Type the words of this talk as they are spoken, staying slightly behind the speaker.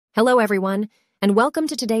Hello everyone, and welcome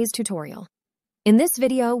to today's tutorial. In this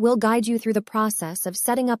video, we'll guide you through the process of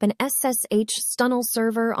setting up an SSH STUNNEL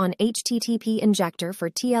server on HTTP Injector for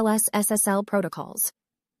TLS SSL protocols.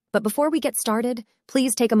 But before we get started,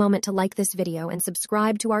 please take a moment to like this video and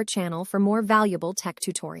subscribe to our channel for more valuable tech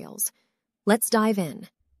tutorials. Let's dive in.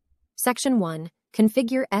 Section 1.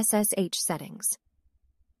 Configure SSH settings.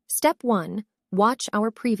 Step 1. Watch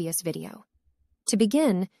our previous video. To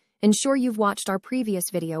begin, ensure you've watched our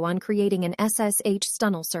previous video on creating an SSH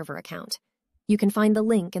STUNNEL server account. You can find the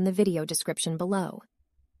link in the video description below.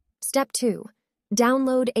 Step 2.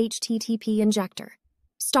 Download HTTP Injector.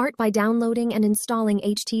 Start by downloading and installing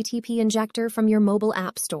HTTP Injector from your mobile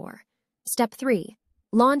app store. Step 3.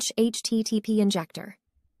 Launch HTTP Injector.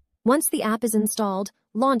 Once the app is installed,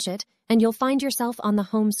 launch it, and you'll find yourself on the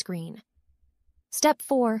home screen. Step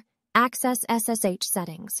 4. Access SSH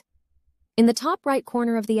settings. In the top right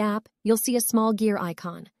corner of the app, you'll see a small gear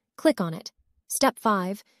icon. Click on it. Step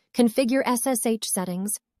 5. Configure SSH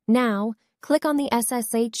settings. Now, click on the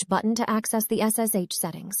SSH button to access the SSH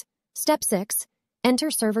settings. Step 6. Enter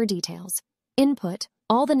server details. Input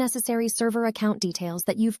all the necessary server account details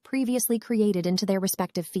that you've previously created into their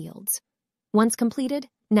respective fields. Once completed,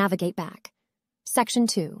 navigate back. Section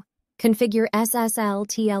 2. Configure SSL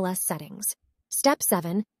TLS settings. Step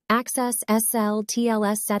 7. Access SSL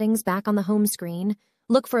TLS settings back on the home screen.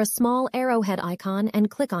 Look for a small arrowhead icon and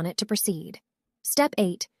click on it to proceed. Step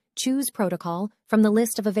 8. Choose protocol. From the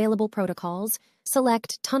list of available protocols,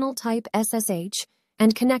 select tunnel type SSH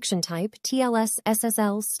and connection type TLS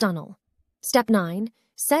SSL STUNNEL. Step 9.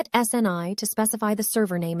 Set SNI to specify the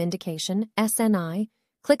server name indication, SNI.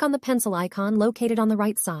 Click on the pencil icon located on the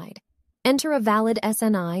right side. Enter a valid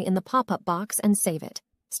SNI in the pop-up box and save it.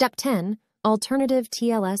 Step 10. Alternative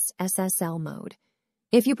TLS SSL mode.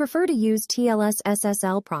 If you prefer to use TLS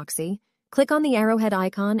SSL proxy, click on the arrowhead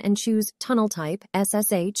icon and choose tunnel type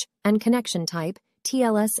SSH and connection type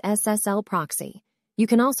TLS SSL proxy. You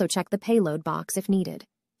can also check the payload box if needed.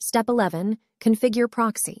 Step 11. Configure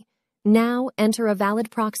proxy. Now enter a valid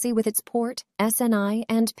proxy with its port, SNI,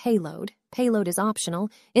 and payload is optional,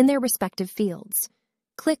 in their respective fields.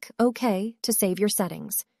 Click OK to save your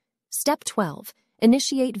settings. Step 12.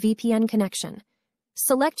 Initiate VPN connection.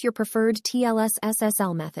 Select your preferred TLS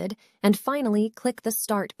SSL method, and finally click the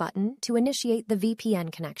Start button to initiate the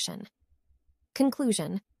VPN connection.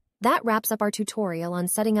 Conclusion. That wraps up our tutorial on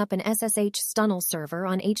setting up an SSH STUNNEL server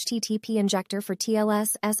on HTTP Injector for TLS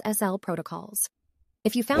SSL protocols.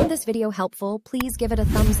 If you found this video helpful, please give it a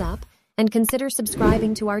thumbs up and consider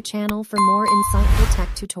subscribing to our channel for more insightful tech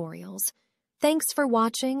tutorials. Thanks for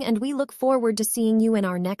watching, and we look forward to seeing you in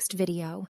our next video.